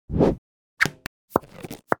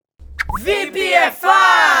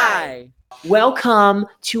VPFI! Welcome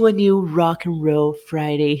to a new Rock and Roll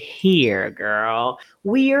Friday here, girl.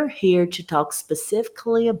 We're here to talk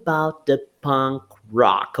specifically about the punk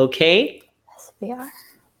rock, okay? Yes, we are.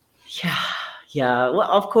 Yeah, yeah. Well,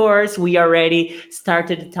 of course, we already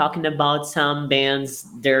started talking about some bands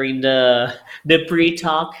during the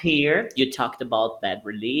pre-talk here. You talked about Bad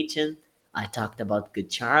Religion. I talked about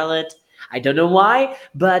Good Charlotte. I don't know why,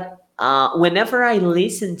 but whenever I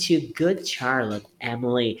listen to Good Charlotte,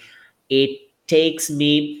 Emily, it takes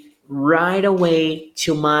me right away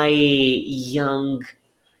to my young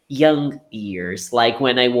years, like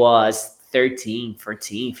when I was 13,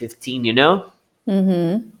 14, 15.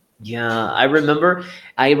 Mm-hmm. Yeah, I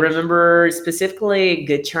remember specifically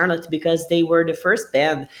Good Charlotte because they were the first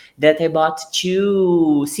band that I bought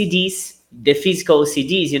two CDs, the physical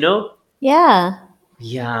CDs. Yeah.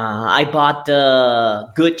 Yeah, I bought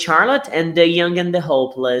the Good Charlotte and the Young and the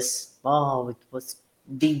Hopeless. Oh,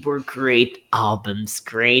 they were great albums,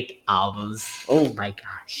 great albums. Oh my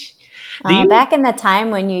gosh. Do you Back in the time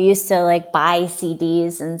when you used to like buy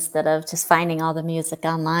CDs instead of just finding all the music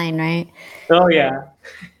online, right? Oh yeah.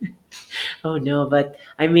 Oh no, but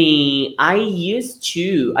I mean, I used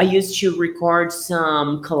to record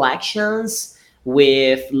some collections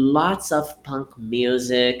with lots of punk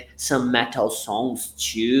music, some metal songs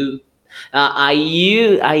too. I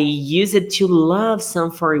use it to love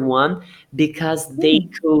Sum 41 because they Hmm.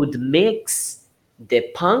 could mix the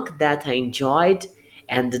punk that I enjoyed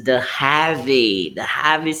and the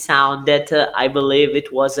heavy sound that I believe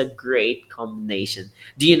it was a great combination.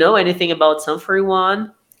 Do you know anything about Sum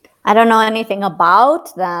 41? I don't know anything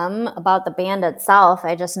about them, about the band itself.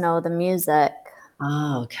 I just know the music.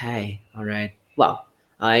 Oh, okay. All right. Well,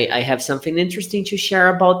 I have something interesting to share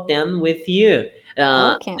about them with you.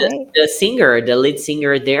 Oh, can't The, wait. the singer, the lead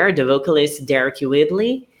singer there, the vocalist Derek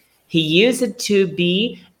Whibley, he used it to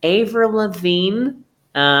be Avril Lavigne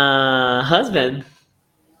husband.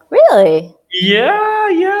 Really? Yeah,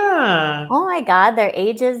 yeah. Oh my God, their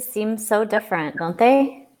ages seem so different, don't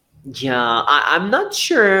they? Yeah, I'm not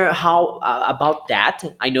sure how about that.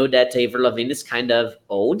 I know that Avril Lavigne is kind of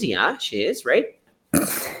old. Yeah, she is, right?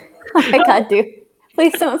 Oh my God, dude.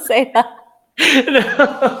 Please don't say that.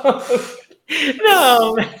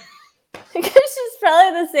 No, no. Because she's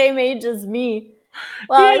probably the same age as me.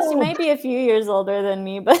 Well, she Yeah. might be a few years older than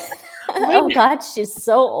me, but When oh God, she's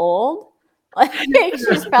so old. Like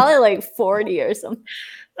she's probably like 40 or something.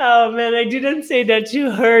 Oh man, I didn't say that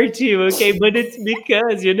to her too, okay? But it's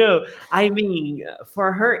because, I mean,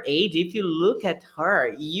 for her age, if you look at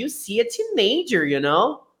her, you see a teenager.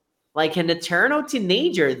 Like an eternal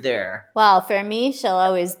teenager there. Well, for me, she'll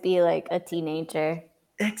always be like a teenager.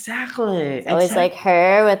 Exactly, It's always exactly. like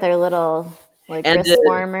her with her little like And wrist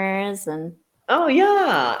warmers and oh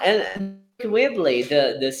yeah, and Derek Whibley,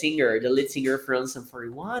 the singer, the lead singer from Sum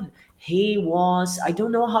 41, he was, I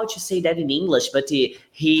don't know how to say that in English, but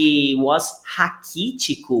he was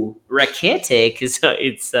rakitic.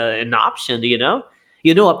 It's an option,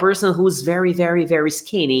 a person who's very, very, very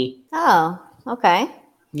skinny. oh, okay.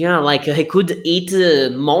 Yeah, like he could eat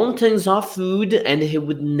mountains of food and he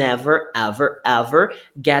would never, ever, ever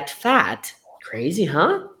get fat. Crazy,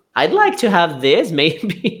 huh? I'd like to have this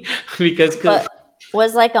maybe because But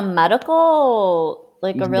was like a medical,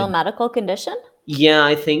 like a real medical condition? yeah,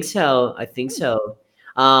 I think so. I think Hmm. so.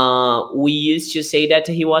 We used to say that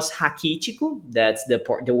he was raquítico. That's the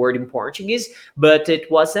word in Portuguese, but it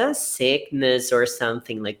was a sickness or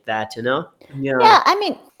something like that. Yeah. Yeah, I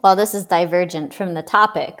mean, well, this is divergent from the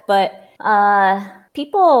topic, but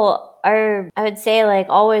people are, I would say, like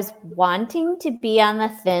always wanting to be on the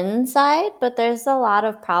thin side, but there's a lot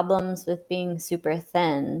of problems with being super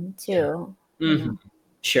thin Yeah. too, you Hmm. know.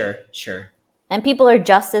 Sure. Sure. And people are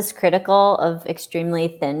just as critical of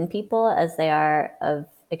extremely thin people as they are of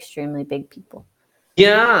extremely big people.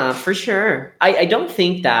 Yeah, for sure. I don't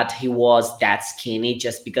think that he was that skinny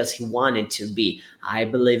just because he wanted to be. I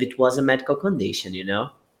believe it was a medical condition.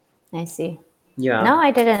 I see. Yeah. No,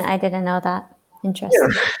 I didn't know that. Interesting.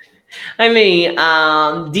 I mean,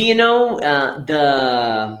 do you know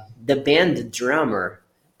the band drummer?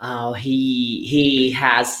 He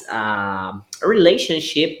has a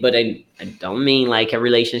relationship, but I don't mean like a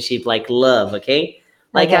relationship like love, okay?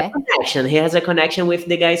 Like a Okay. connection. He has a connection with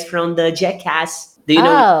the guys from the Jackass. Do you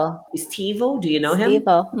know Oh, Steve-O? Do you know him?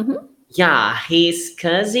 Steve-O. Hmm. Yeah, he's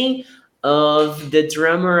cousin of the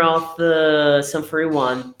drummer of Sum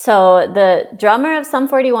 41. So the drummer of Sum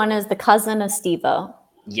 41 is the cousin of Steve-O.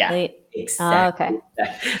 Yeah, Oh, okay.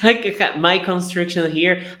 Exactly. Like my construction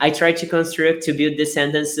here, I tried to construct to build the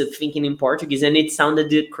sentence thinking in Portuguese, and it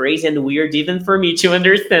sounded crazy and weird even for me to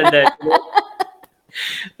understand that.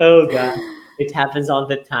 Oh God, it happens all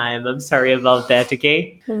the time. I'm sorry about that.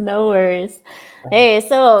 Okay. No worries. Hey,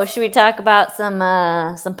 so should we talk about some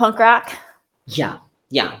punk rock? Yeah,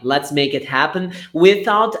 yeah. Let's make it happen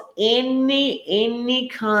without any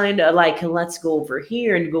kind of like. Let's go over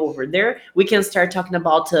here and go over there. We can start talking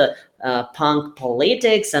about punk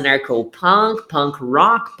politics, anarcho punk, punk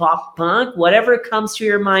rock, pop punk, whatever comes to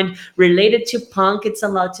your mind related to punk. It's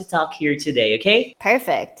allowed to talk here today. Okay.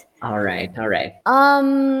 Perfect. All right. All right.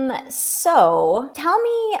 So tell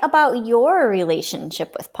me about your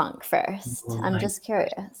relationship with punk first. Oh I'm my. just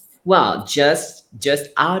curious. Well, just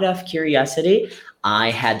out of curiosity,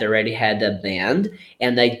 I had already had a band,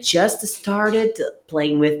 and I just started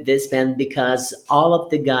playing with this band because all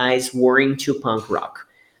of the guys were into punk rock.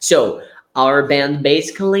 So our band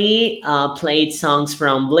basically played songs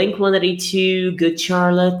from Blink 182, Good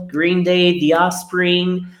Charlotte, Green Day, The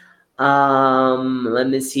Offspring. Let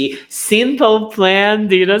me see, Simple Plan.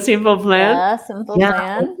 Do you know Simple Plan? Yeah, Simple Yeah,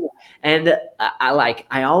 Plan. and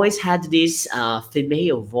I always had this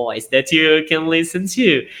female voice that you can listen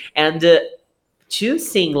to, and to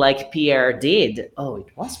sing like Pierre did. Oh, it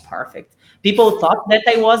was perfect. People thought that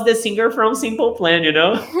I was the singer from Simple Plan, you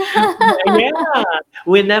know. Yeah.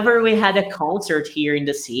 Whenever we had a concert here in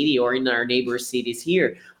the city or in our neighbor cities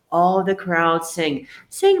here, all the crowd sing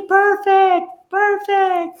perfect,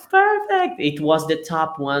 perfect, perfect. It was the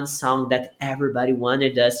top one song that everybody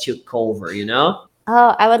wanted us to cover, you know.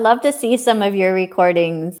 Oh, I would love to see some of your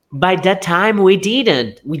recordings. By that time we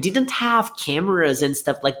didn't have cameras and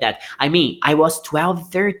stuff like that. I mean, I was 12,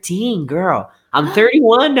 13, girl. I'm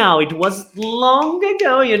 31 now. It was long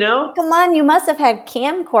ago, you know. Come on, you must have had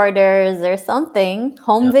camcorders or something.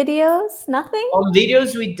 Home videos? Nothing? On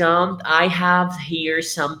videos we don't. I have here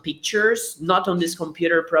some pictures, not on this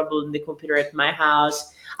computer, probably on the computer at my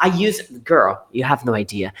house. I use, girl, you have no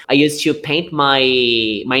idea. I used to paint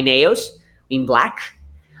my nails in black.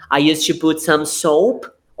 I used to put some soap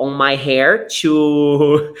on my hair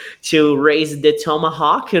to to raise the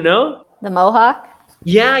tomahawk, you know? The Mohawk?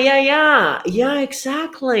 Yeah, yeah, yeah. Yeah,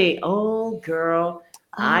 exactly. Oh, girl,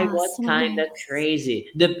 I Oh, was so kind of nice. crazy.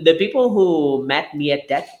 The people who met me at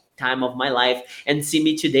that time of my life and see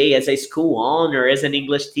me today as a school owner, as an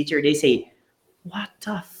English teacher, they say, "What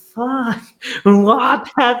the fuck? What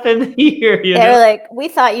happened here?" You know? They're like, we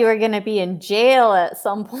thought you were going to be in jail at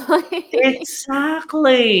some point.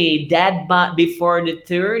 Exactly. That but before the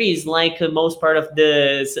 30s, like most part of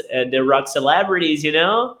the rock celebrities, you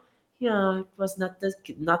know? Yeah, it was not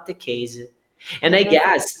the case. And I It was,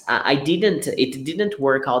 guess I didn't it didn't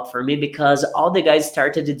work out for me because all the guys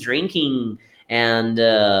started drinking and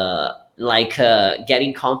like get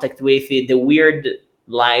in contact with the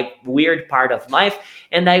weird part of life,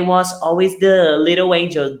 and I was always the little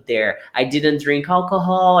angel there. I didn't drink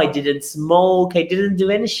alcohol, I didn't smoke, I didn't do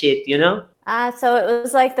any shit, you know? so it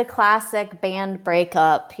was like the classic band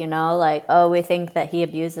breakup, like, oh, we think that he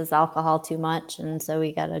abuses alcohol too much, and so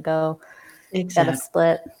we gotta Exactly.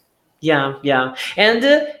 split. Yeah, yeah. And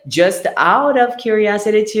just out of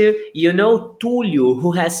curiosity too, you know Tulio,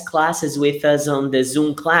 who has classes with us on the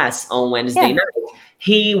Zoom class on Wednesday Yeah. night.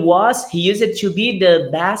 He used to be the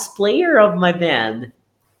bass player of my band.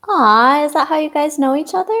 Aw, is that how you guys know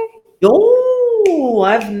each other? Oh,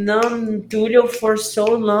 I've known Tulio for so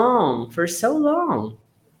long, for so long.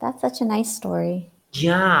 That's such a nice story.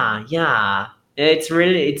 Yeah, yeah. It's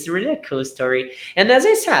really a cool story. And as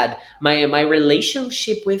I said, my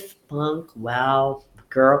relationship with punk, well,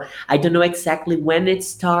 girl, I don't know exactly when it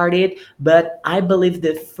started, but I believe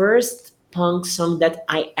the first punk song that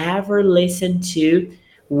I ever listened to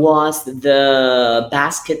was the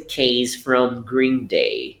Basket Case from Green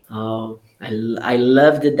Day. Oh, I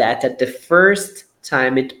loved that at the first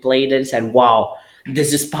time it played and said, wow,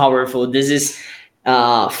 this is powerful. This is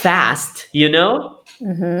fast, you know?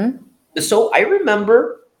 Mm-hmm. So I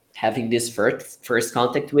remember having this first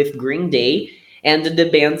contact with Green Day and the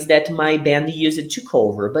bands that my band used to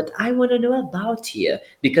cover. But I want to know about you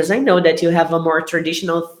because I know that you have a more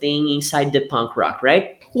traditional thing inside the punk rock,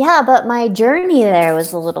 right? Yeah, but my journey there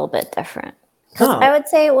was a little bit different. Because I Oh, would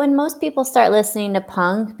say when most people start listening to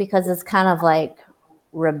punk, because it's kind of like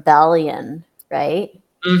rebellion, right?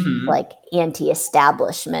 mm-hmm. Like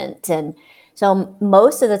anti-establishment. And so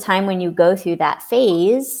most of the time when you go through that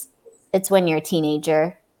phase, it's when you're a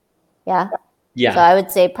teenager. Yeah. So Yeah, I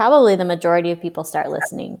would say probably the majority of people start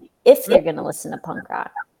listening, if they're going to listen to punk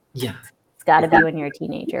rock. yeah. It's got to be when you're a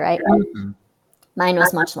teenager, right? Mhm. Mine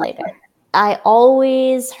was much later. I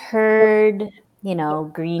always heard,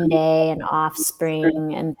 Green Day and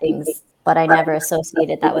Offspring and things, but I never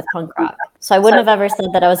associated that with punk rock. So I wouldn't have ever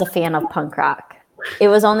said that I was a fan of punk rock. It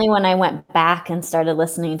was only when I went back and started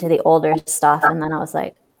listening to the older stuff, and then I was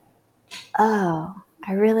like, oh,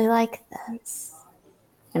 I really like this,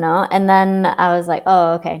 and then I was like,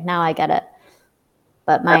 oh, okay, now I get it.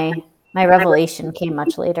 But my revelation came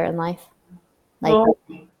much later in life, like Oh,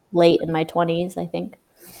 late in my 20s, I think.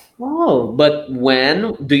 oh, but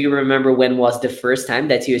when do you remember when was the first time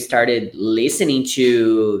that you started listening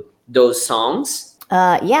to those songs?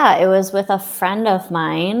 Yeah, it was with a friend of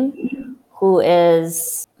mine who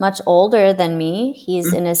is much older than me.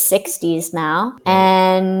 He's in his 60s now.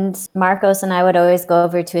 And Marcos and I would always go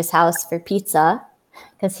over to his house for pizza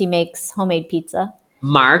because he makes homemade pizza.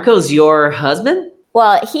 Marcos, your husband?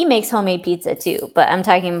 Well, he makes homemade pizza too, but I'm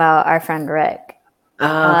talking about our friend Rick.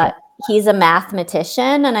 Okay. He's a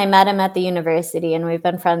mathematician, and I met him at the university, and we've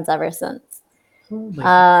been friends ever since. Oh my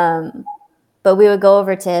God. But we would go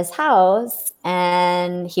over to his house,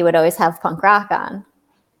 and he would always have punk rock on.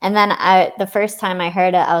 And then the first time I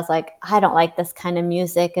heard it, I was like, I don't like this kind of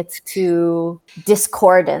music. It's too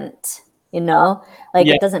discordant, like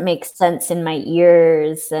Yeah. it doesn't make sense in my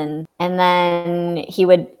ears. And then he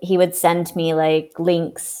would send me like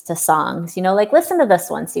links to songs, like listen to this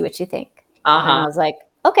one, see what you think. And I Uh-huh. was like,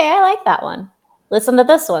 okay, I like that one. Listen to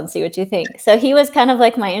this one, see what you think. So he was kind of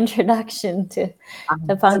like my introduction to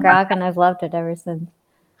punk rock, and I've loved it ever since.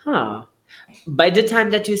 Huh. By the time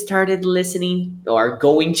that you started listening or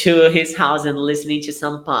going to his house and listening to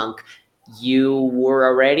some punk, you were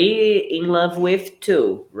already in love with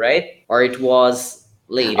Tool, right? Or it was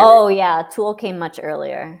later? Oh yeah, Tool came much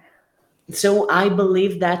earlier. So I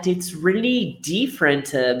believe that it's really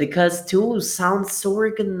different because Tool sounds so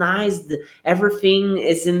organized. Everything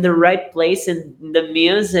is in the right place in the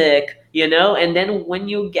music, And then when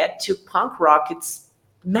you get to punk rock, it's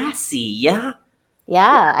messy, yeah?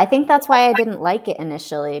 Yeah, I think that's why I didn't like it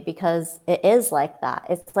initially, because it is like that.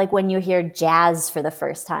 It's like when you hear jazz for the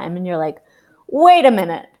first time and you're like, wait a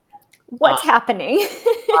minute, Uh, what's happening?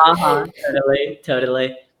 uh-huh, totally,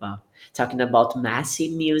 totally. Wow. Talking about messy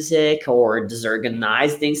music or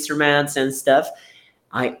disorganized instruments and stuff,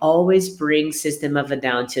 I always bring System of a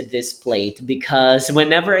Down to this plate because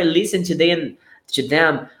whenever I listen to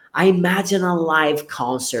them, I imagine a live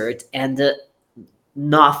concert and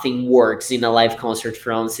nothing works in a live concert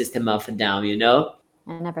from System of a Down.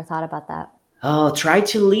 I never thought about that. Oh, try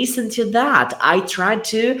to listen to that. I tried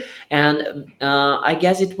to, and I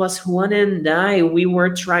guess it was Juan and I. We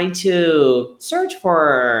were trying to search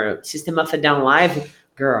for System of a Down live.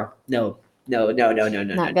 Girl, no, no, no, no, no, no,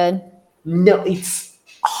 no, Not good. no. It's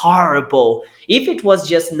horrible. If it was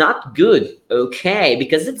just not good, okay,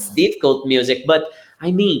 because it's difficult music. But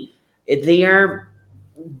I mean, they are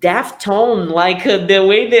deaf tone, like the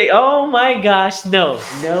way they. Oh my gosh, no,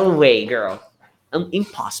 no way, girl.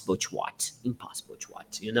 Impossible to watch. Impossible to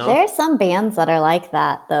watch. There are some bands that are like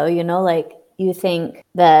that, though, like you think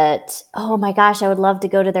that, oh my gosh, I would love to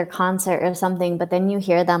go to their concert or something, but then you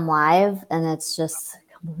hear them live and it's just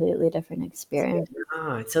a completely different experience.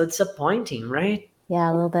 Ah, it's so disappointing, right?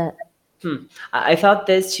 Yeah, a little bit. I felt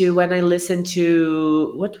this too when I listened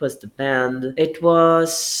to what was the band? It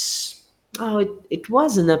was it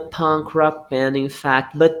wasn't a punk rock band in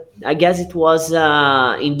fact, but I guess it was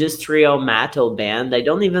a industrial metal band. I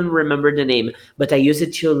don't even remember the name, but I used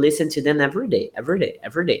it to listen to them every day, every day,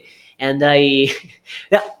 every day. And I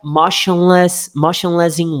yeah, motionless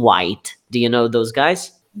in white. Do you know those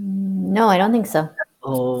guys? No, I don't think so.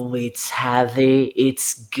 Oh, it's heavy.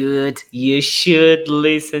 It's good. You should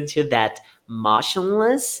listen to that.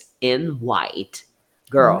 Motionless in White.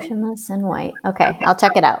 Girl. Motionless in white. Okay, I'll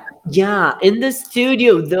check it out. Yeah, in the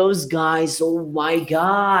studio, those guys, oh my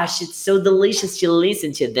gosh, it's so delicious to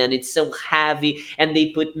listen to them. It's so heavy and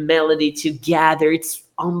they put melody together. It's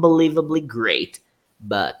unbelievably great.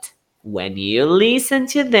 But when you listen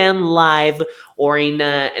to them live or in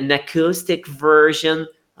an acoustic version,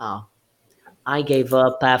 oh, I gave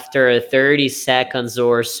up after 30 seconds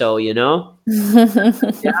or so.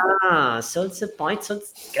 Ah, so disappointing, so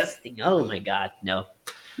disgusting. Oh my God, no.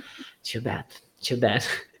 Too bad. Too bad.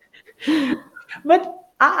 But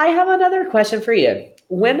I have another question for you.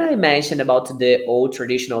 When I mentioned about the old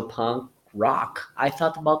traditional punk rock, I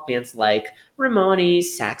thought about bands like Ramones,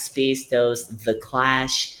 Sex Pistols, The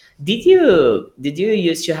Clash. Did you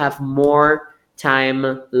used to have more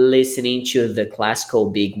time listening to the classical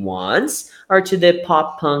big ones or to the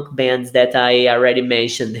pop punk bands that I already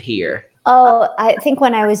mentioned here? Oh, I think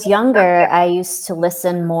when I was younger, I used to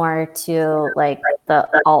listen more to like the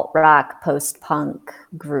alt rock, post punk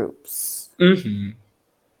groups. Hmm.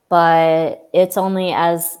 But it's only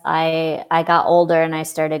as I got older and I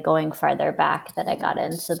started going farther back that I got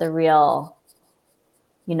into the real,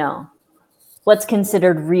 you know, what's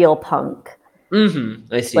considered real punk,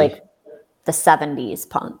 I see. like the 70s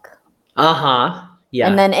punk. Uh-huh. And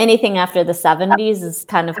Yeah. then anything after the 70s is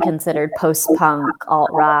kind of considered post punk,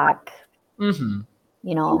 alt rock, Hmm.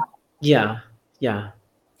 you know. Yeah. Yeah.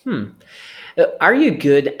 Hmm. Are you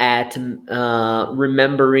good at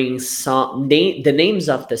remembering the names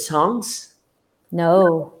of the songs?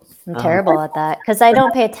 No, I'm Oh, terrible at that because I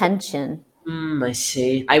don't pay attention. I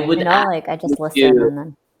see. Like I just listen You and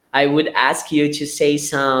then. I would ask you to say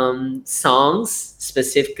some songs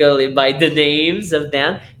specifically by the names of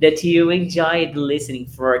them that you enjoyed listening.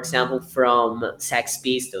 For example, from Sex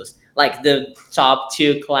Pistols, like the top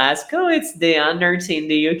two classical. It's the Unders in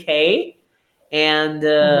the UK and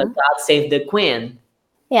Uh-huh. God Save the Queen.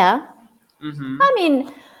 Yeah. Mm-hmm. I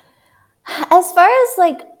mean, as far as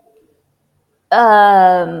like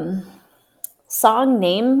um song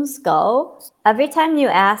names go, every time you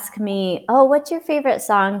ask me, "Oh, what's your favorite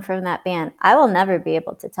song from that band?" I will never be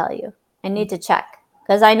able to tell you. I need to check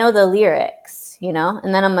because I know the lyrics,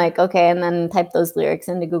 and then I'm like, okay, and then type those lyrics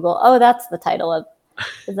into Google. Oh, that's the title of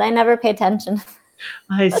because I never pay attention to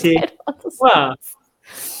I the see. title of the Well, songs.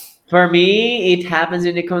 for me, it happens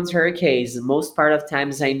in the contrary case. Most part of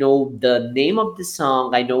times, I know the name of the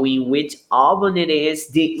song, I know in which album it is,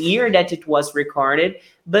 the year that it was recorded,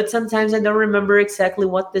 but sometimes I don't remember exactly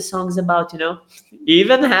what the song's about.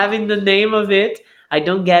 Even having the name of it, I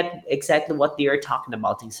don't get exactly what they are talking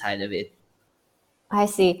about inside of it. I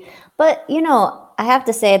see. But I have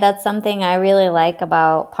to say that's something I really like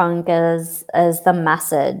about punk is the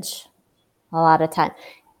message a lot of time.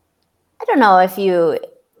 I don't know if you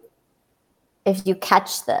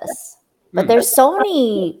catch this, but Hmm. there's so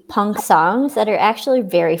many punk songs that are actually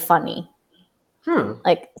very funny. Hmm.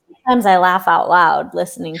 Like sometimes I laugh out loud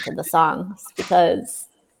listening to the songs because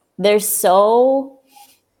they're so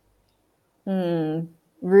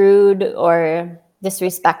rude or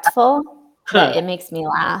disrespectful that it makes me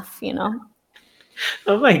laugh.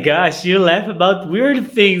 Oh my gosh, you laugh about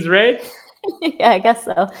weird things, right? Yeah, I guess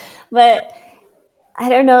so. But I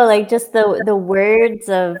don't know, like just the words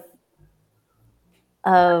of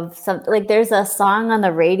some like there's a song on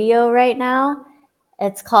the radio right now.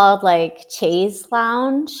 It's called like Chase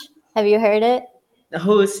Lounge. Have you heard it?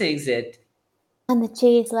 Who sings it? On the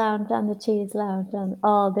Chase Lounge, on the Chase Lounge,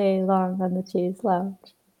 all day long on the Chase Lounge.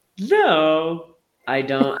 No, I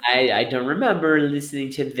don't. I don't remember listening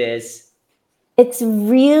to this. It's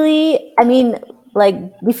really, I mean, like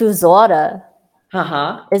Difusora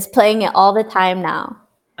Haha. is playing it all the time now.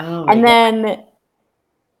 Oh my And god. then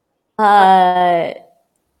uh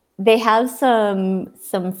they have some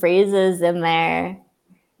phrases in there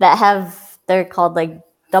that they're called like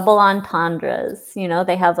double entendres.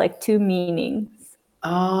 They have like two meanings.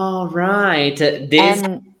 All right. This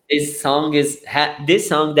And this song this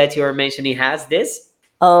song that you are mentioning has this.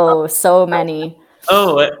 oh, so many.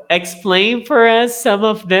 Oh, explain for us some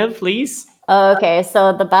of them, please. Okay,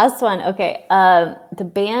 so the best one, okay, the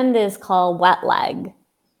band is called Wet Leg.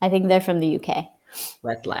 I think they're from the UK.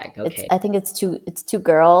 Wet lag. It's Okay. I think it's two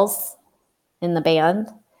girls in the band.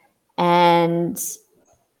 And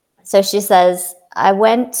so she says, I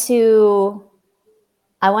went to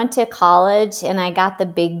college and I got the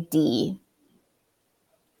big D.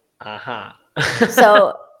 Aha.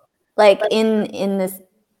 So like in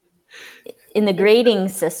the grading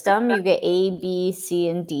system, you get A, B, C,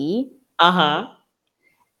 and D. Uh-huh.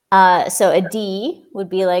 So a D would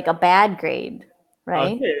be like a bad grade,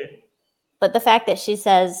 right? Okay. But the fact that she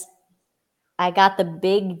says, I got the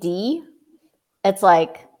big D, it's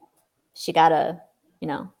like she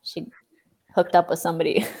hooked up with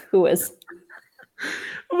somebody who was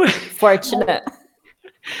fortunate.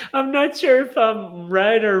 I'm not sure if I'm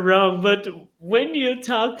right or wrong, but when you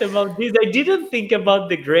talked about this, I didn't think about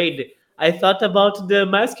the grade. I thought about the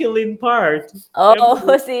masculine part.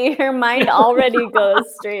 Oh, see, her mind already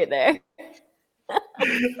goes straight there.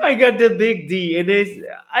 I got the big D, and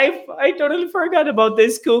I totally forgot about the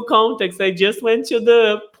school context. I just went to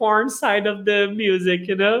the porn side of the music.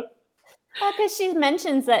 Well, because she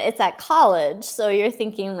mentions that it's at college, so you're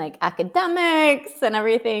thinking like academics and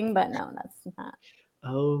everything, but no, that's not.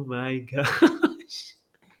 Oh my gosh.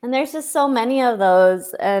 And there's just so many of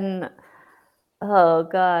those, and oh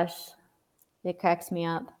gosh, it cracks me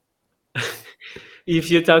up.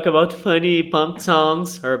 If you talk about funny punk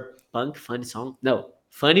songs or punk funny song, no,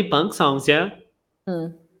 funny punk songs, yeah. Hmm.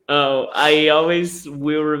 Oh, I always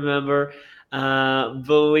will remember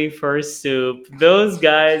Bully for Soup. Those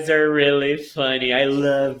guys are really funny. I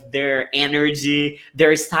love their energy,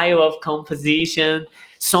 their style of composition.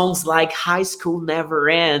 Songs like High School Never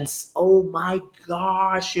Ends. Oh my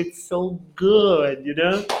gosh, it's so good, you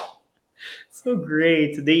know? So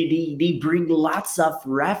great. They bring lots of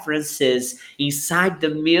references inside the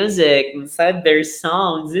music, inside their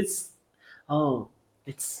songs. Oh,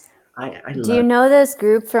 it's I Do you love. know this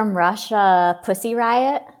group from Russia, Pussy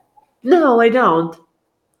Riot? No, I don't.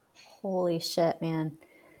 Holy shit, man.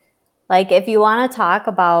 Like, if you want to talk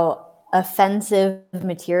about offensive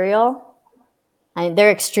material,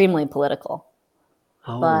 they're extremely political,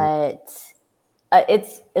 Oh, but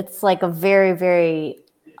it's like a very, very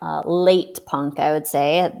late punk, I would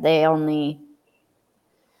say. They only,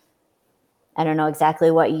 I don't know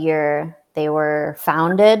exactly what year they were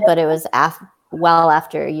founded, but it was well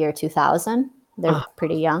after year 2000. They're oh,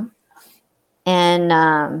 pretty young.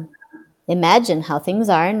 And imagine how things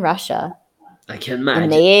are in Russia. I can And imagine.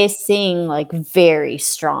 they sing like very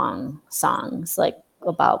strong songs, like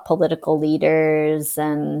about political leaders.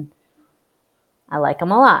 And I like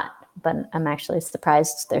them a lot, but I'm actually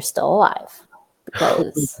surprised they're still alive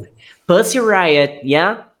because, Pussy Riot,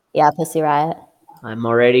 yeah? yeah, Pussy Riot. I'm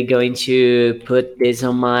already going to put this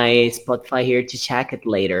on my Spotify here to check it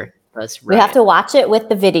later. Pussy We have Riot. to watch it with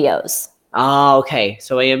the videos. Oh, okay.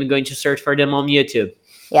 So I am going to search for them on YouTube.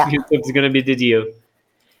 Yeah. YouTube's gonna be the deal.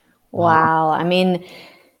 Wow. Wow. I mean,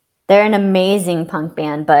 they're an amazing punk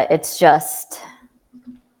band, but it's just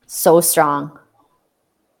so strong.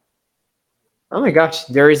 Oh my gosh,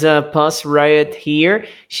 there is a Puss Riot here.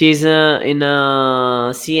 She's in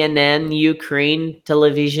a CNN Ukraine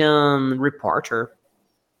television reporter.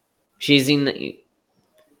 She's in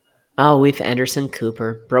with Anderson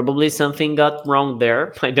Cooper. Probably something got wrong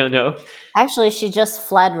there. I don't know. Actually, she just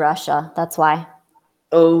fled Russia. That's why.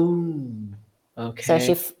 Oh, So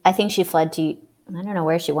okay. I think she fled to, I don't know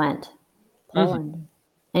where she went. Mhm. Poland.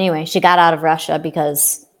 Anyway, she got out of Russia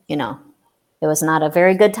because, it was not a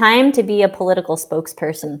very good time to be a political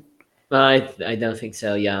spokesperson. I don't think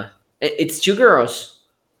so. Yeah, it's two girls.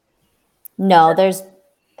 No,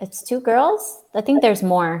 it's two girls. I think there's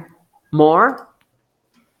more. More.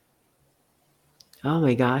 Oh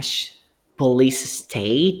my gosh. Police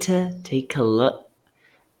State. Take a look.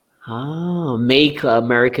 Oh, Make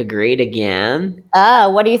America Great Again.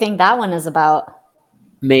 What do you think that one is about?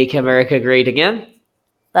 Make America Great Again.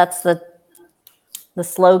 That's the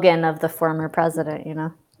slogan of the former president.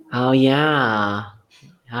 Oh yeah.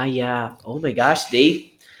 Ah yeah. Oh my gosh.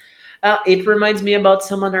 It reminds me about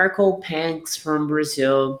some anarcho punks from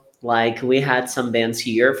Brazil. Like we had some bands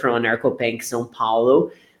here from anarcho punk São Paulo.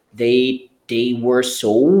 They were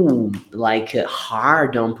so like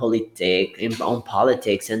hard on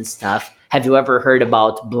politics and stuff. Have you ever heard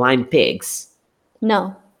about Blind Pigs?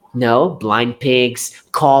 No. No, Blind Pigs,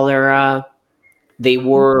 Cholera. They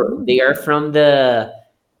are from the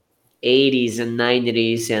 80s and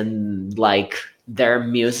 90s, and like their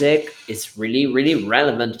music is really really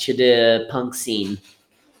relevant to the punk scene.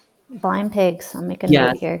 Blind Pigs. I'll make a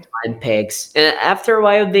Yes, note here. Blind Pigs. And after a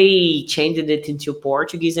while they changed it into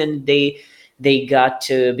Portuguese, and they got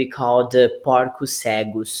to be called the Porcos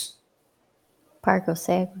Cegos. Parco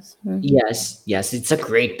Sagos. Yes, yes, it's a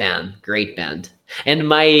great band, great band. And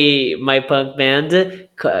my punk band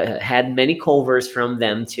had many covers from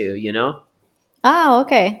them too, you know. Oh,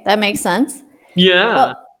 okay. That makes sense. Yeah.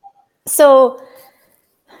 Well, so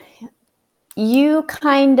you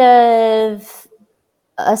kind of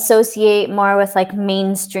associate more with like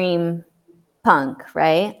mainstream punk,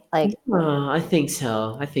 right? Like I think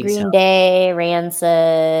so. I think so. Green Day,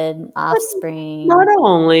 Rancid, But not Offspring.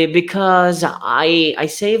 only because I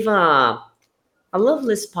save a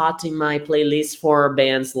lovely spot in my playlist for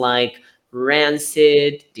bands like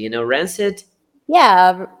Rancid. Do you know Rancid?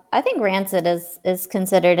 Yeah, I think Rancid is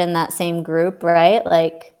considered in that same group, right?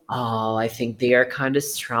 Like, Oh, I think they are kind of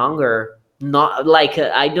stronger. Not like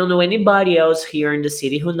I don't know anybody else here in the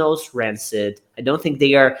city who knows Rancid. I don't think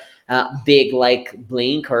they are big like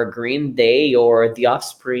Blink or Green Day or The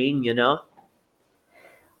Offspring. You know?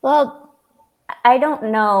 well, I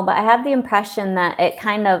don't know, but I have the impression that it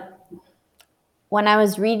kind of, when I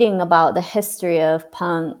was reading about the history of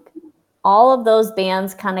punk, all of those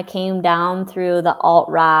bands kind of came down through the alt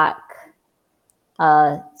rock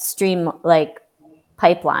stream, like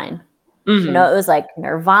pipeline. Hmm. It was like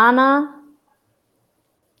Nirvana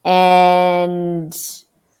and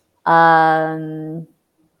um,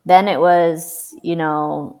 then it was,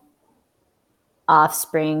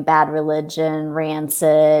 Offspring, Bad Religion,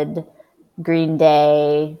 Rancid, Green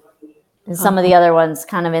Day, And some of the other ones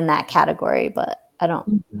kind of in that category, but I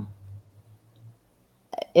don't.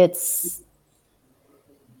 It's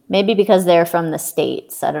maybe because they're from the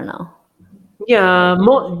States. I don't know. Yeah,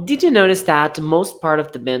 did you notice that most part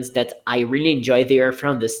of the bands that I really enjoy they are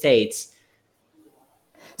from the States?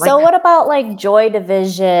 Like So what about like Joy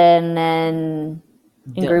Division and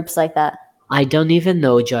the, groups like that? I don't even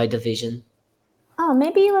know Joy Division. Oh,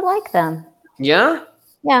 maybe you would like them. Yeah?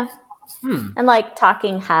 Yeah. Hmm. And like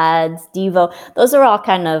Talking Heads, Devo, those are all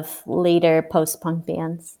kind of later post-punk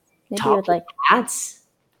bands. Maybe you would Talking like. Hats?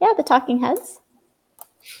 Yeah, the Talking Heads.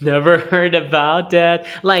 Never heard about that.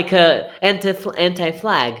 Like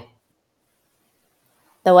anti-flag.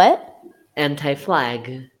 The what?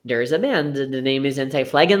 Anti-flag. There's a band. The name is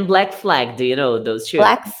Anti-Flag and Black Flag. Do you know those two?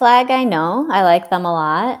 Black Flag, I know. I like them a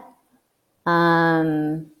lot.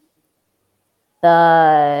 Um,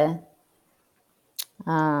 the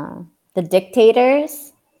the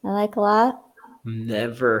Dictators, I like a lot.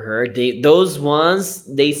 Never heard. Those ones,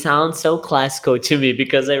 they sound so classical to me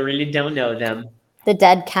because I really don't know them. The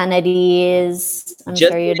Dead Kennedys, I'm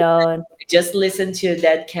Just sure you know. just listen to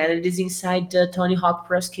that Kennedy's inside the Tony Hawk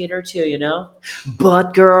Pro Skater too, you know.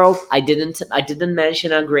 But girl, I didn't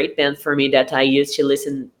mention a great band for me that I used to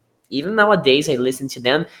listen. Even nowadays, I listen to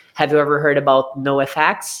them. Have you ever heard about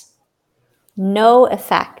NoFX? No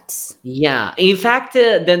Effects. Yeah. In fact,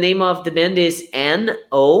 the name of the band is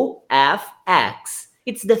NoFX.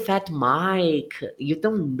 It's the Fat Mike. You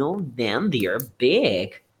don't know them? They are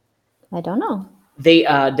big. I don't know.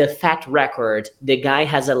 The Fat Record. The guy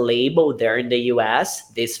has a label there in the US.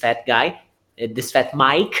 This fat guy, this Fat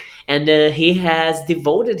Mike, and he has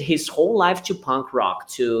devoted his whole life to punk rock,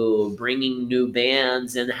 to bringing new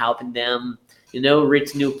bands and helping them,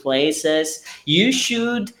 reach new places. You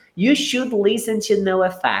should listen to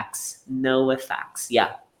NoFX. NoFX.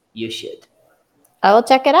 Yeah, you should. I will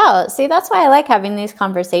check it out. See, that's why I like having these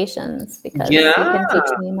conversations because you Yeah. can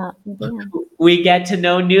teach me about the band. We get to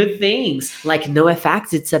know new things. Like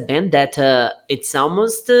NoFX, it's a band that it's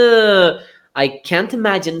almost I can't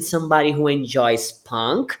imagine somebody who enjoys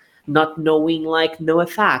punk not knowing like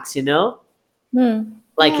NoFX, you know?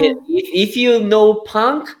 Like Yeah. if you know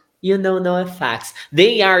punk, you know NoFX.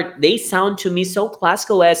 They sound to me so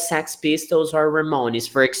classical as Sex Pistols or Ramones,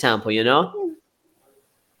 for example, you know?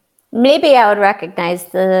 Maybe I would recognize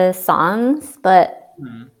the songs, but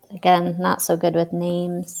Hmm. again, not so good with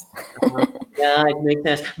names. Yeah, it makes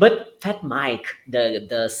sense. But Fat Mike, the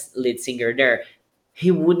lead singer there,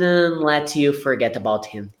 he wouldn't let you forget about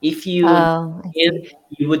him. If you know Oh, I him, see.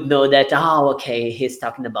 you would know that. Oh, okay, he's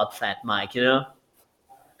talking about Fat Mike. You know?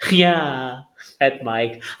 Yeah, Fat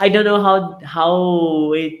Mike. I don't know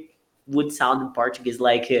how it would sound in Portuguese.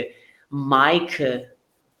 Like Mike,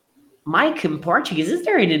 Mike in Portuguese. Is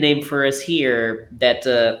there any name for us here that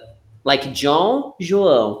like John,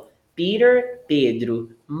 João, Peter, Pedro,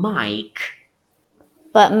 Mike?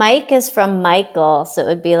 But Mike is from Michael, so it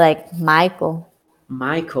would be like Michael.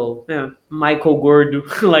 Michael, yeah, Michael Gordo,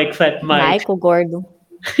 like Fat Mike. Michael Gordo.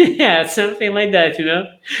 Yeah, something like that, you know?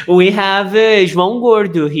 We have João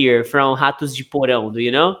Gordo here from Ratos de Porão, do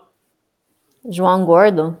you know? João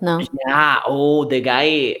Gordo? No. Yeah, oh, the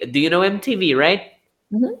guy, do you know MTV, right?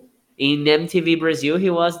 Mhm. In MTV Brazil, he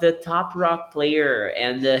was the top rock player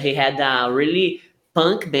and he had a really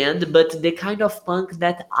punk band, but the kind of punk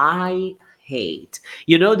that I hate.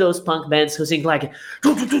 You know those punk bands who sing like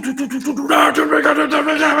and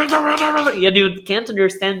you can't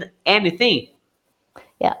understand anything?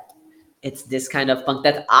 Yeah. It's this kind of punk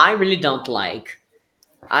that I really don't like.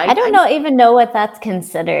 I don't even know what that's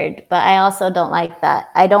considered, but I also don't like that.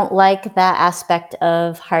 I don't like that aspect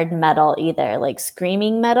of hard metal either, like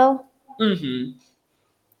screaming metal. Mm-hmm.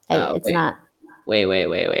 It's not.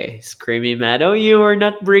 Wait. Screaming metal? You are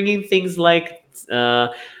not bringing things like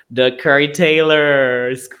the Corey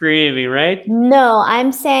Taylor screaming, right? No,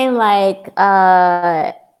 I'm saying like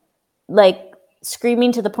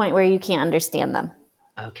screaming to the point where you can't understand them.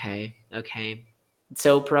 Okay.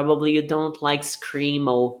 So probably you don't like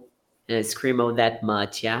screamo that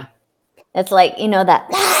much, yeah? It's like, that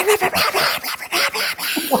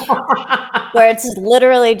where it's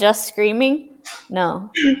literally just screaming.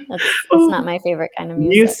 No, that's not my favorite kind of You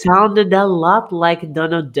music. sounded a lot like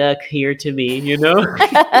Donald Duck here to me, you know?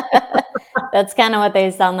 That's kind of what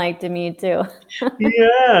they sound like to me too.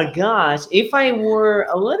 Yeah, gosh. If I were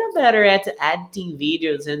a little better at editing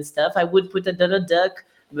videos and stuff, I would put a Donald Duck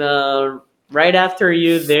right after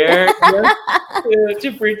you there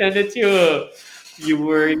to pretend that you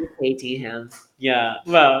were imitating him. Yeah,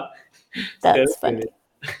 well, so That's funny. good.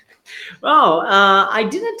 Well, I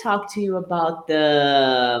didn't talk to you about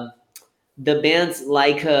the bands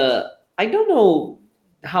like I don't know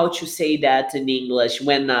how to say that in English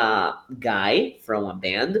when a guy from a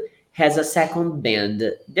band has a second band.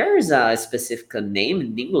 There is a specific name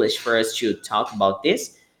in English for us to talk about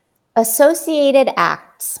this. Associated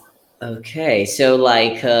acts. Okay, so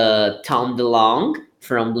like Tom DeLonge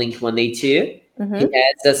from Blink 182, he Mm-hmm.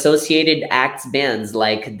 has associated acts bands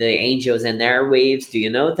like the Angels and Airwaves. Do you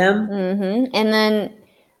know them? Mm-hmm. And then,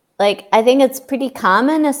 like, I think it's pretty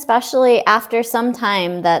common, especially after some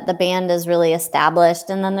time that the band is really established,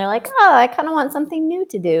 and then they're like, "Oh, I kind of want something new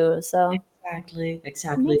to do." So Exactly, it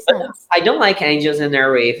exactly. makes But sense. I don't like Angels and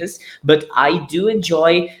Airwaves, but I do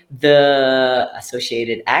enjoy the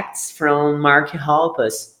associated acts from Mark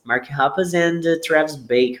Hoppus and Travis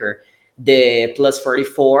Baker. The Plus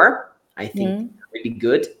 44, I think Mm. really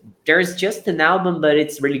good. There's just an album, but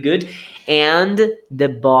it's really good. And the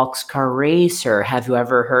Boxcar Racer. Have you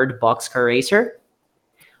ever heard Boxcar Racer?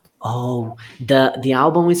 Oh, the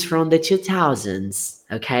album is from the 2000s,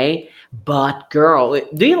 okay? But girl,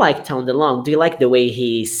 do you like Tom DeLonge? Do you like the way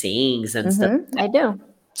he sings and stuff? Mm-hmm. I do.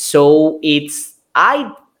 So it's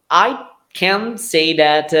I can say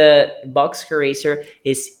that Boxcar Racer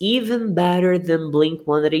is even better than Blink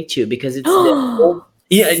 182 because it's the whole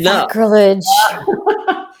yeah no Sacrilege.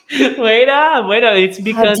 wait up it's How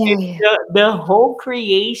because dare it's you? the whole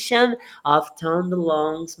creation of Tom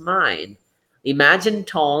DeLonge's mind. Imagine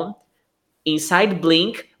Tom inside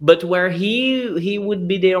Blink, but where he would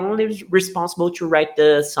be the only responsible to write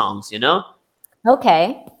the songs, you know?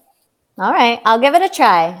 Okay. All right. I'll give it a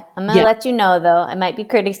try. I'm going to Yeah. let you know, though. I might be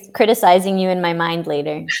criticizing you in my mind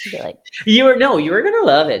later. Be like, You're gonna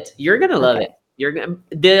love it. You're gonna love okay. it. You're gonna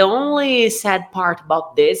the only sad part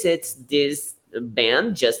about this, it's this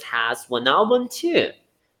band just has one album too.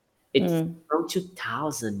 It's Mm. from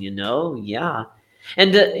 2000, you know? Yeah.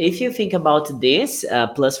 And if you think about this,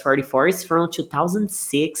 Plus 44 is from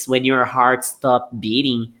 2006 when your heart stopped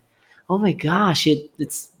beating. Oh my gosh,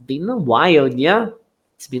 it's been a while, yeah.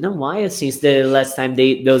 It's been a while since the last time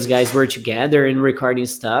those guys were together and recording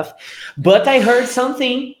stuff. But I heard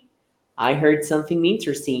something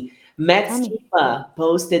interesting. Matt Tell me. Skiba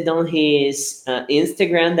posted on his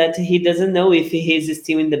Instagram that he doesn't know if he's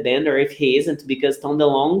still in the band or if he isn't because Tom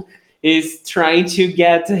DeLonge is trying to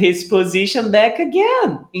get his position back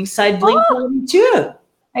again inside Blink Oh, 182.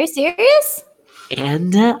 are you serious?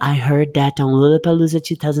 And I heard that on Lollapalooza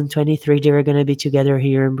 2023 they were gonna be together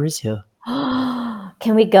here in Brazil.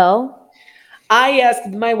 Can we go? I asked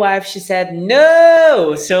my wife, she said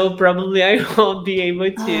no, so probably I won't be able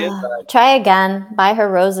to. Try again. Buy her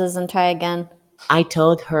roses and try again. I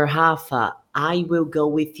told her, Rafa, I will go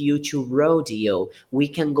with you to rodeo. We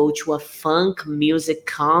can go to a funk music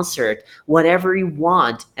concert, whatever you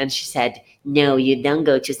want. And she said, no, you don't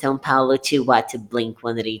go to São Paulo to what? To Blink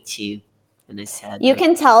 182. And I said, You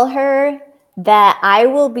can tell her that I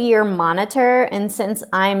will be your monitor. And since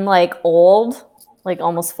I'm like old, like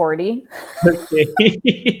almost 40,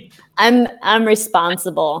 okay. I'm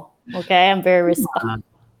responsible. Okay. I'm very responsible.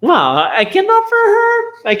 Well, I can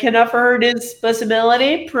offer her this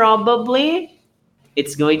possibility. Probably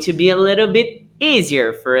it's going to be a little bit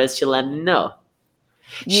easier for us to let them know.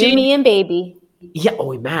 You, She, me, and baby. yeah.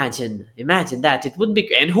 Oh, imagine that. It would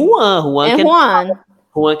be. And Juan And can Juan.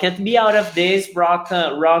 Juan can't be out of this rock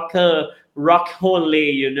hole,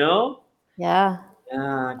 you know? Yeah. Yeah,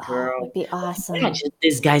 Oh, it girl. would be awesome. Imagine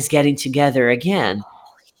these guys getting together again,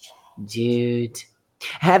 dude.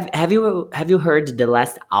 Have you heard the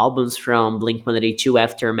last albums from Blink 182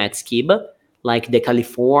 after Matt Skiba? Like the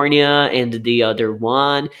California and the other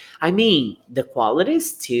one. I mean, the quality is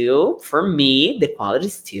still, for me, the quality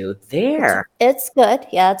is still there. It's good.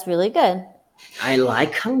 Yeah, it's really good. I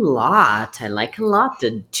like a lot. I like a lot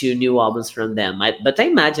the two new albums from them. But I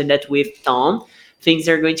imagine that with Tom, things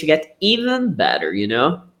are going to get even better, you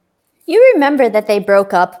know? You remember that they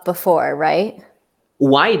broke up before, right?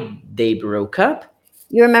 Why they broke up?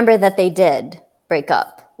 You remember that they did break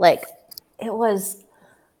up. Like it was,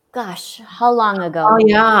 gosh, how long Oh, ago?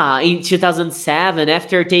 yeah, in 2007,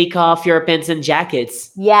 after Take Off Your Pants and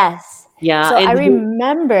Jackets. Yes. Yeah, So I and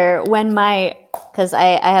remember when because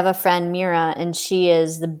I have a friend, Mira, and she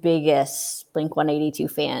is the biggest Blink 182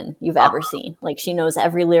 fan you've ever seen. Like she knows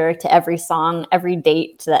every lyric to every song, every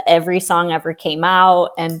date that every song ever came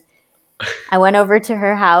out. And I went over to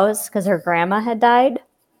her house because her grandma had died.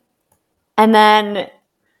 And then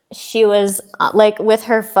she was like with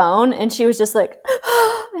her phone and she was just like,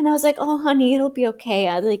 and I was like, oh, honey, it'll be okay.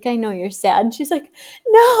 I know you're sad. And she's like,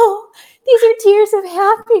 no, these are tears of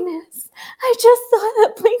happiness. I just thought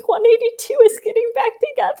that Blink 182 is getting back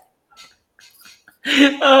together.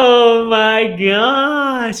 Oh my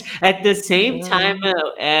gosh! At the same time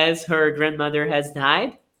Mm. as her grandmother has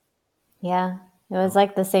died? Yeah, it was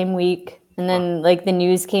like the same week. And then like the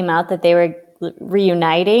news came out that they were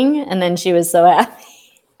reuniting, and then she was so happy.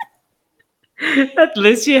 At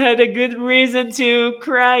least she had a good reason to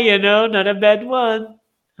cry, not a bad one.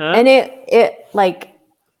 Huh? And it like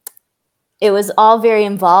it was all very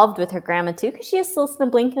involved with her grandma too, because she used to listen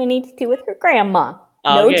to Blink 182 with her grandma.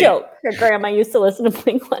 No Okay. joke. Her grandma used to listen to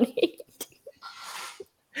Blink 182.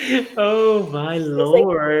 Oh my She's like, I'm doing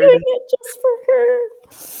lord. it just for her.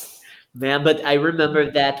 Man, but I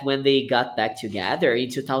remember that when they got back together in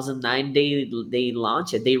 2009, they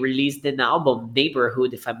launched it. They released an album,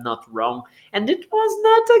 Neighborhood, if I'm not wrong, and it was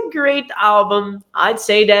not a great album. I'd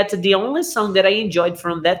say that the only song that I enjoyed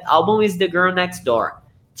from that album is The Girl Next Door.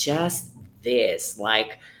 Just this,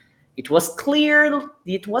 like it was clear to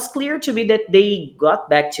me that they got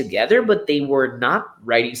back together, but they were not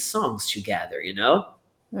writing songs together.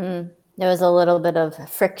 There was a little bit of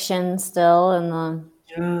friction still in the.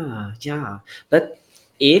 Yeah, yeah. But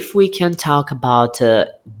if we can talk about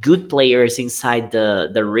good players inside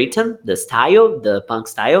the rhythm, the style, the punk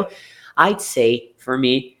style, I'd say for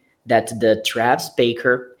me that the Travis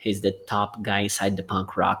Baker is the top guy inside the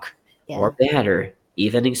punk rock, or Yeah. better,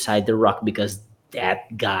 even inside the rock, because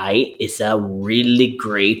that guy is a really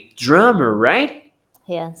great drummer, right?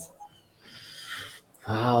 Yes.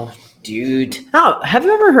 Wow, dude. Oh, have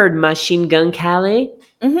you ever heard Machine Gun Kelly?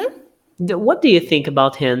 Mm-hmm. What do you think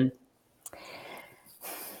about him?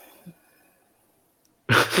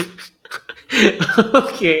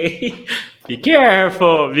 Okay. Be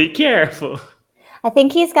careful. Be careful. I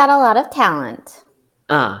think he's got a lot of talent.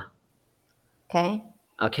 Ah, Okay.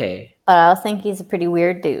 okay. But I also think he's a pretty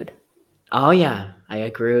weird dude. Oh yeah, I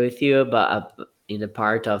agree with you about in the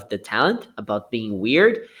part of the talent about being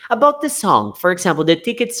weird. About the song, for example, the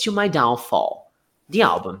Tickets to My Downfall, the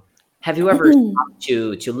album. Have you ever stopped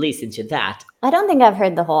to listen to that? I don't think I've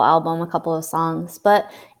heard the whole album, a couple of songs,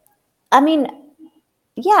 but I mean,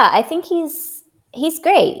 yeah, I think he's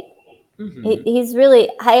great. Hmm. He's really.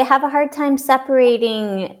 I have a hard time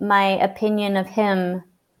separating my opinion of him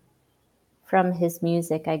from his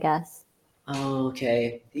music, I guess.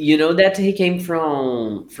 Okay, you know that he came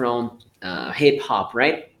from hip hop,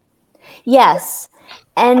 right? Yes,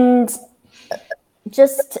 and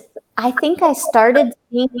just I think I started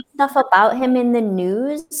seeing stuff about him in the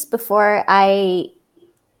news before I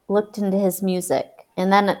looked into his music.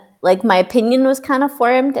 And then like my opinion was kind of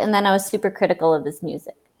formed, and then I was super critical of his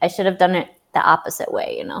music. I should have done it the opposite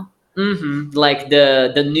way. Mm-hmm. Like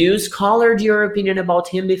the news colored your opinion about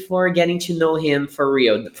him before getting to know him for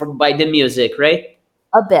real, by the music, right?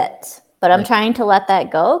 A bit. But I'm Like, trying to let that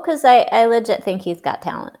go because I legit think he's got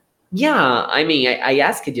talent. yeah, I mean, I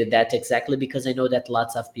asked you that exactly because I know that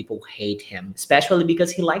lots of people hate him, especially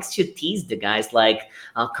because he likes to tease the guys like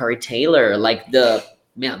Corey Taylor, like the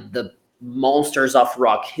monsters of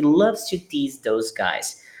rock. He loves to tease those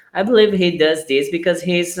guys. I believe he does this because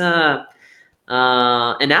he's an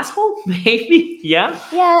asshole, maybe. Yeah.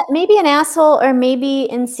 Yeah, maybe an asshole or maybe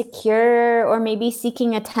insecure or maybe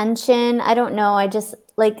seeking attention. I don't know. I just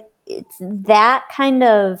like it's that kind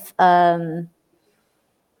of I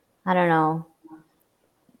don't know,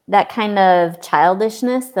 that kind of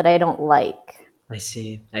childishness that I don't like. I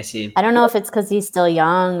see. I see. I don't know if it's because he's still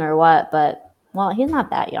young or what, but well, he's not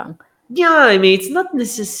that young. Yeah, I mean, it's not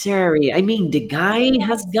necessary. I mean, the guy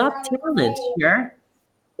has got talent, sure.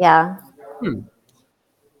 Yeah. Hmm.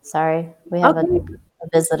 Sorry, we have a Okay.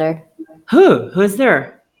 visitor. Who's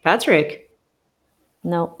there? Patrick.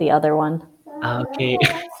 Nope, the other one. Okay.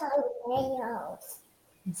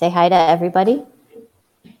 Say hi to everybody.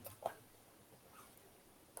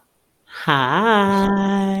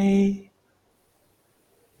 Hi.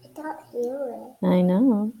 I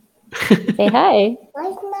know. Say hi.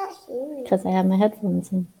 Because I have my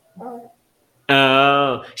headphones in.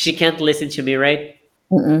 Oh, she can't listen to me, right?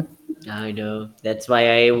 Mm-mm. I know. That's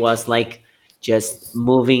why I was like just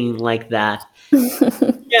moving like that.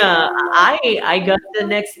 Yeah, I got the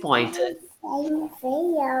next point. One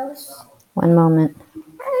moment.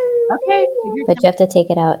 Okay. But you have to take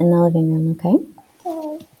it out in the living room, okay?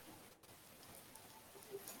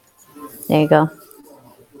 There you go.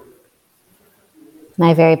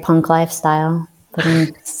 My very punk lifestyle.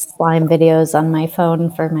 Putting slime videos on my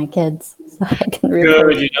phone for my kids so I can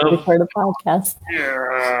Good, record a podcast.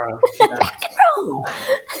 Yeah.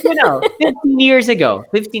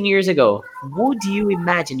 15 years ago, would you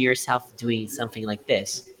imagine yourself doing something like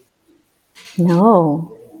this?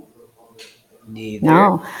 No, Neither.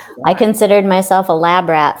 no. I considered myself a lab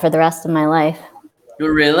rat for the rest of my life.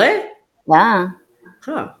 Really? Yeah.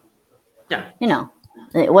 Huh. Yeah. You know,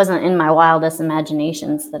 it wasn't in my wildest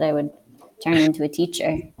imaginations that I would turn into a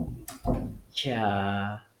teacher.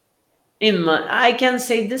 Yeah. I can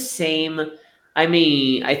say the same. I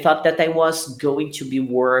mean, I thought that I was going to be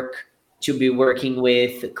working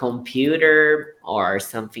with computer or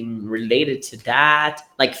something related to that,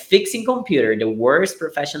 like fixing computer, the worst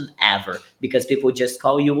profession ever, because people just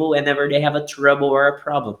call you whenever they have a trouble or a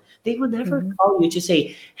problem. They will never Mhm. call you to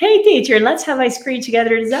say, "Hey, teacher, let's have ice cream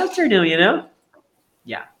together this afternoon." You know?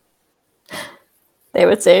 Yeah. They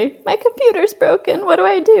would say, "My computer's broken. What do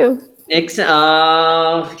I do?"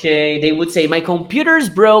 Okay, they would say, "My computer's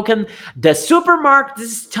broken, the supermarket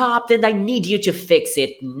is stopped, and I need you to fix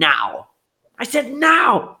it now." I said,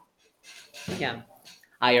 "Now!" Yeah,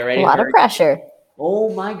 I A already lot of heard. pressure.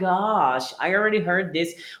 Oh my gosh, I already heard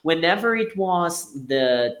this. Whenever it was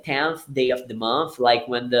the 10th day of the month, like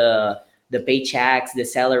when the paychecks, the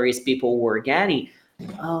salaries people were getting,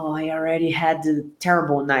 oh, I already had the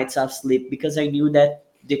terrible nights of sleep because I knew that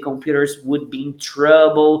the computers would be in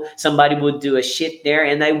trouble. Somebody would do a shit there,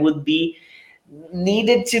 and I would be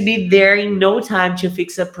needed to be there in no time to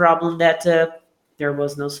fix a problem that there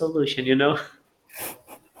was no solution, you know?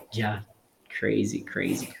 Yeah, crazy,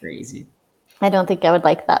 crazy, crazy. I don't think I would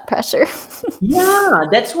like that pressure. Yeah,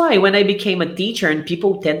 that's why when I became a teacher, and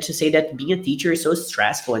people tend to say that being a teacher is so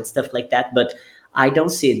stressful and stuff like that, but I don't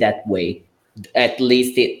see it that way. At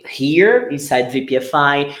least here inside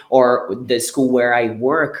VPFI or the school where I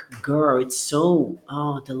work, girl, it's so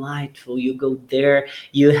delightful. You go there,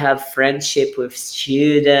 you have friendship with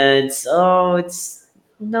students. Oh, it's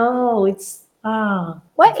no, it's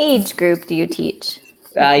What age group do you teach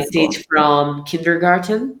at the I school? teach from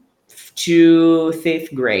kindergarten to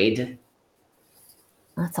fifth grade.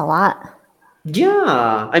 That's a lot.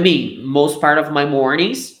 Yeah, I mean, most part of my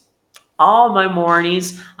mornings, all my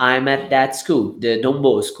mornings, I'm at that school, the Don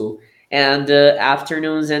Bosco, and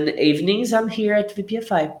afternoons and evenings, I'm here at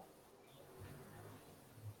VPFI.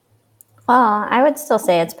 Well, I would still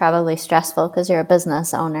say it's probably stressful because you're a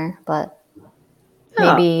business owner, but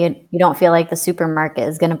Yeah, maybe you don't feel like the supermarket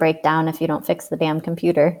is going to break down if you don't fix the damn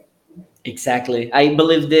computer. exactly. I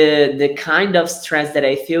believe the kind of stress that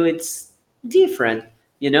I feel it's different.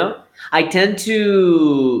 You know, I tend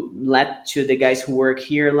to let to the guys who work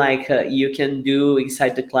here like you can do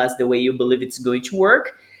inside the class the way you believe it's going to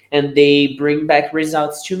work, and they bring back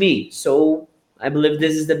results to me. So I believe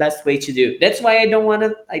this is the best way to do. That's why I don't want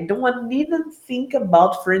to. I don't want to even think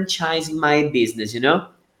about franchising my business. You know,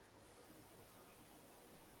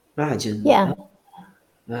 imagine Yeah,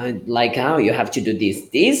 like how you have to do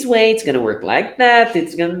this way. It's gonna work like that.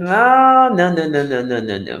 It's gonna no.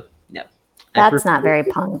 I that's prefer not very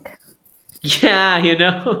punk. yeah, you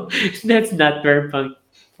know, that's not very punk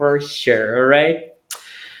for sure. All right.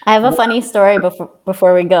 I have a funny story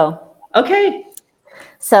before we go. Okay.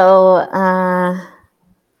 So,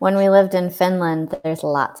 when we lived in Finland, there's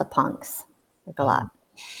lots of punks, like a Oh, lot.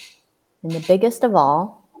 And the biggest of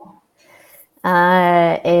all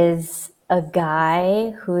is a guy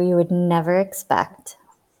who you would never expect.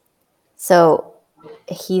 So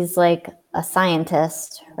he's like a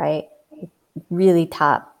scientist, right? Really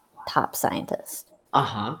top scientist.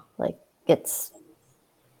 uh-huh. Like gets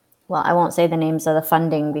well, I won't say the names of the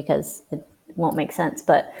funding because it won't make sense,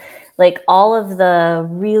 but like all of the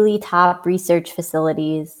really top research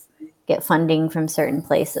facilities get funding from certain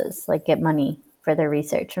places, like get money for their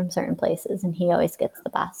research from certain places, and he always gets the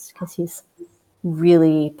best because he's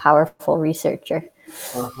really powerful researcher.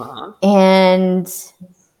 Uh-huh. And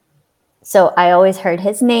so I always heard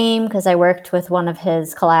his name because I worked with one of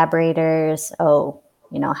his collaborators. Oh,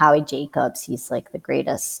 Howie Jacobs. He's like the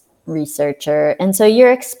greatest researcher. And so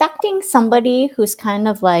you're expecting somebody who's kind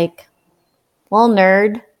of like, well,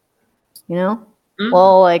 nerd, you know, Mhm.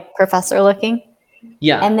 well, like professor looking.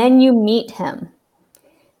 Yeah. And then you meet him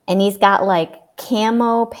and he's got like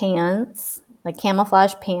camo pants, like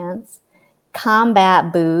camouflage pants,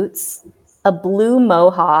 combat boots, a blue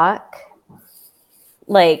mohawk,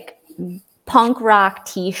 like punk rock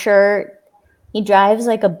t-shirt. He drives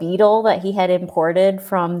like a Beetle that he had imported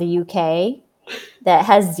from the UK that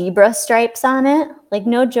has zebra stripes on it. Like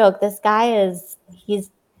no joke, he's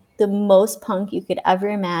the most punk you could ever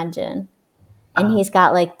imagine. And Uh, he's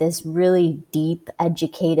got like this really deep,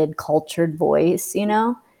 educated, cultured voice, you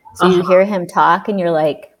know? So you uh-huh. hear him talk and you're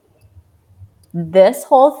like, this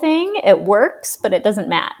whole thing, it works, but it doesn't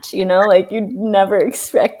match, you know? Like you'd never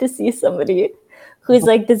expect to see somebody who's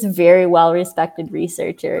like this very well respected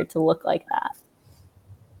researcher to look like that.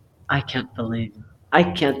 I can't believe it. I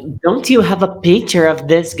can't. Don't you have a picture of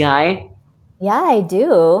this guy? Yeah, I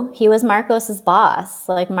do. He was Marcos's boss.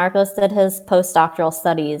 Like Marcos did his postdoctoral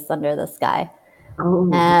studies under this guy. Oh.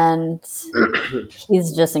 And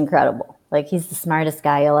he's just incredible. Like he's the smartest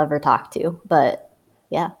guy you'll ever talk to. But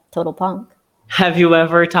yeah, total punk. Have you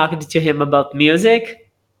ever talked to him about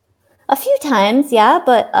music? A few times, yeah,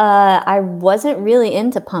 but I wasn't really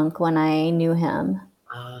into punk when I knew him.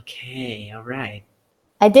 Okay, all right.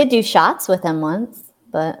 I did do shots with him once,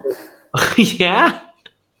 but Yeah.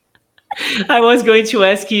 I was going to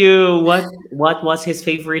ask you what was his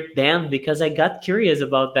favorite band because I got curious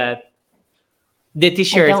about that. The I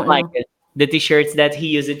t-shirts, don't like know. the t-shirts that he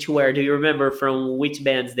used to wear. Do you remember from which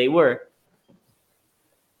bands they were?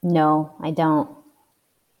 No, I don't.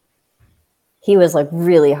 He was like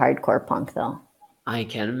really hardcore punk though. I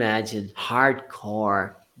can imagine.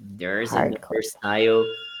 Hardcore. There's another Hardcore. style.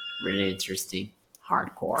 Really interesting.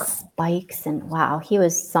 Hardcore. Spikes and wow, he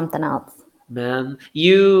was something else. Man,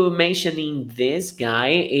 you mentioning this guy,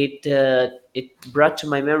 it brought to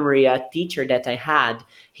my memory a teacher that I had.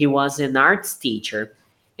 He was an arts teacher,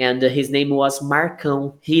 and his name was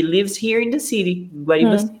Marcão. He lives here in the city, in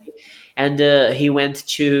Guariba Hmm. City, and he went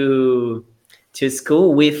to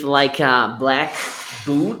school with like a black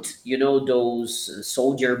boot, you know, those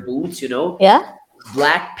soldier boots, you know, Yeah?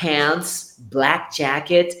 black pants, black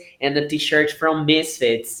jacket, and a t-shirt from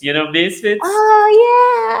Misfits. You know, Misfits.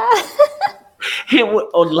 Oh yeah.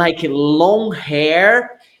 Like long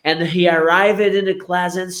hair, and he arrived in the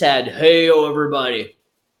class and said, "Hey, everybody!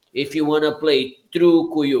 If you wanna play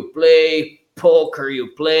truco, you play poker,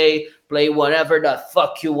 you play whatever the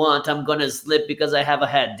fuck you want. I'm gonna sleep because I have a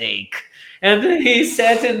headache." And then he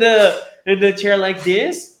sat in the chair like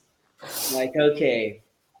this, like, okay,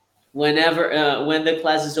 whenever when the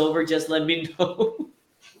class is over, just let me know.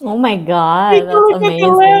 Oh my Take god, a that's look at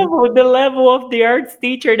amazing. the level of the arts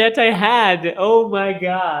teacher that I had. Oh my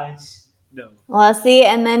gosh. No. Well, see,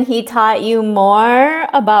 and then he taught you more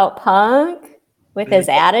about punk with his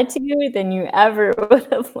attitude than you ever would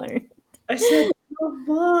have learned. I said, come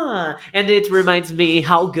on. And it reminds me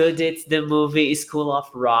how good it's the movie School of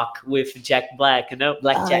Rock with Jack Black, you know?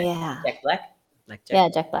 Oh yeah. Jack Black? Black Jack? Yeah,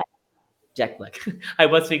 Jack Black. Jack Black. I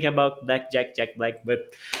was thinking about Jack Black,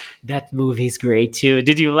 but that movie is great too.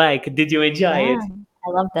 Did you enjoy Yeah, it? I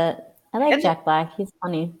loved it. I like And Jack Black. He's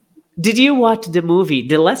funny. did you watch the movie?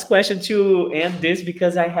 The last question to end this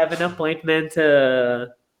because I have an appointment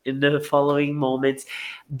in the following moments.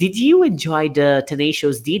 Did you enjoy the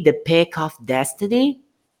Tenacious D, The Pick of Destiny?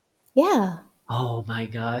 Yeah. Oh my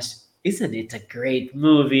gosh. Isn't it a great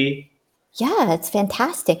movie? Yeah, it's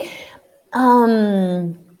fantastic.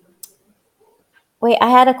 Um, Wait,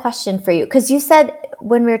 I had a question for you because you said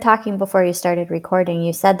when we were talking before you started recording,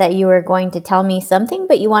 you said that you were going to tell me something,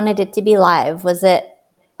 but you wanted it to be live. Was it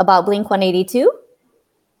about Blink 182?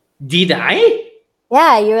 Did I?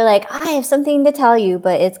 Yeah, you were like, I have something to tell you,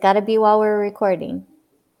 but it's got to be while we're recording.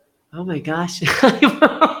 Oh my gosh.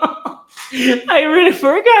 I really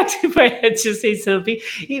forgot if I had to say something.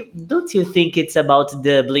 Don't you think it's about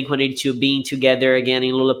the Blink 182 being together again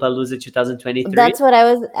in Lollapalooza 2023? That's what I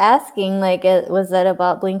was asking. Like, was that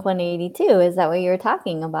about Blink 182? Is that what you were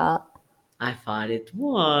talking about? I thought it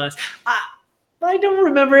was. I don't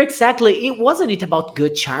remember exactly. It wasn't it about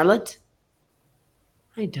Good Charlotte?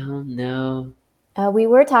 I don't know. We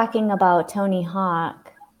were talking about Tony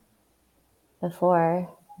Hawk before.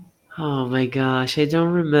 Oh my gosh, I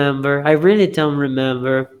don't remember. I really don't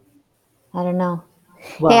remember. I don't know.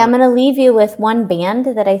 Hey, I'm Well, going to leave you with one band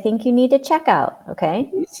that I think you need to check out, okay?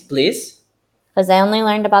 please. Because I only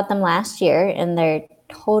learned about them last year and they're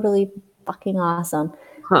totally fucking awesome.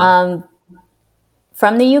 Huh.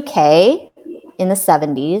 From the UK in the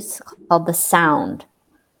 70s called The Sound.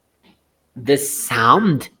 The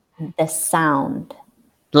sound? The Sound.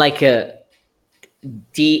 Like a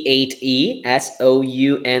Thesound?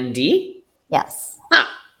 Yes, Huh.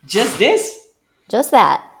 Just this? just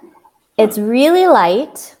that. It's really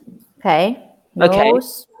light, okay? Okay.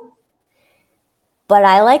 But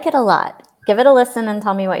I like it a lot. Give it a listen and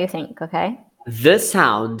tell me what you think, okay? The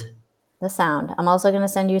sound. The Sound. I'm also going to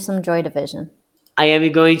send you some Joy Division. I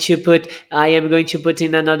am going to put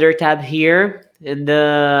in another tab here in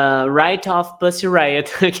the right of Pussy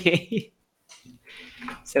Riot. Okay.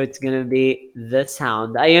 So it's gonna be the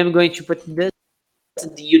sound. I am going to put this. The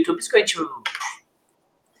YouTube is going to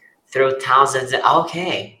throw thousands.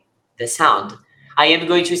 Okay, the sound. I am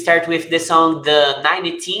going to start with the song the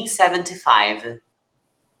 1975.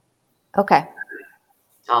 Okay.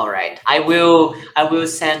 All right. I will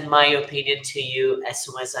send my opinion to you as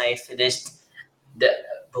soon as I finished the.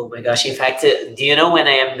 Oh my gosh! In fact, do you know when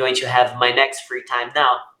I am going to have my next free time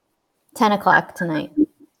now? 10 o'clock tonight.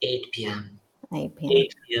 8 p.m. 8 p.m.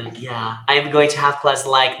 8 p.m. Yeah, I'm going to have class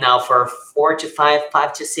like now for 4 to 5,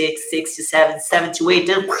 5 to 6, 6 to 7, 7 to 8.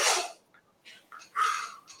 Then,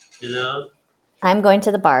 you know, I'm going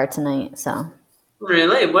to the bar tonight, so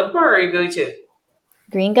really, what bar are you going to?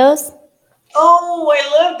 Gringos. Oh,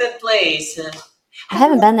 I love that place. I Have you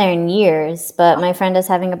haven't been there in years, but my friend is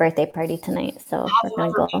having a birthday party tonight, so have we're you gonna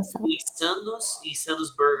ever go. been So. to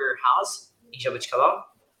Insanos Burger House in Jabuticabal?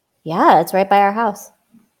 Yeah, it's right by our house.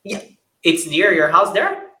 Yeah, it's near your house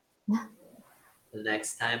there. Yeah. The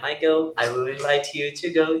next time I go, I will invite you to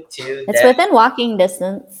go to It's that. within walking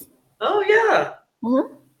distance. Oh yeah,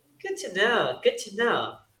 Mhm. good to know. Good to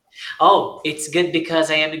know. Oh, it's good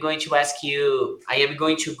because I am going to ask you. I am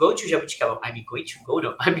going to go to Jabuticabal. I'm going to go.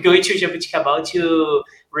 No, I'm going to Jabuticabal to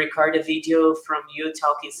record a video from you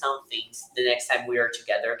talking some things the next time we are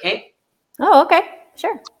together. Okay, Oh, okay,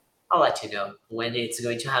 sure. I'll let you know when it's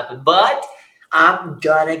going to happen. But I'm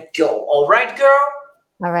gonna go. All right, girl.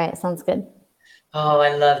 All right, sounds good. Oh,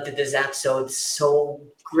 I loved this episode. So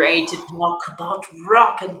great to talk about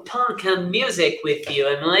rock and punk and music with you,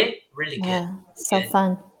 Emily. Really good. Yeah, so Good.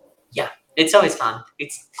 fun. Yeah, it's always fun.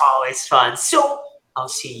 It's always fun. So I'll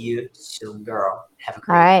see you soon, girl. Have a All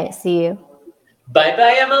great right, see you. bye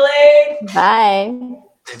bye, Emily. Bye.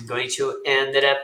 I'm going to end it up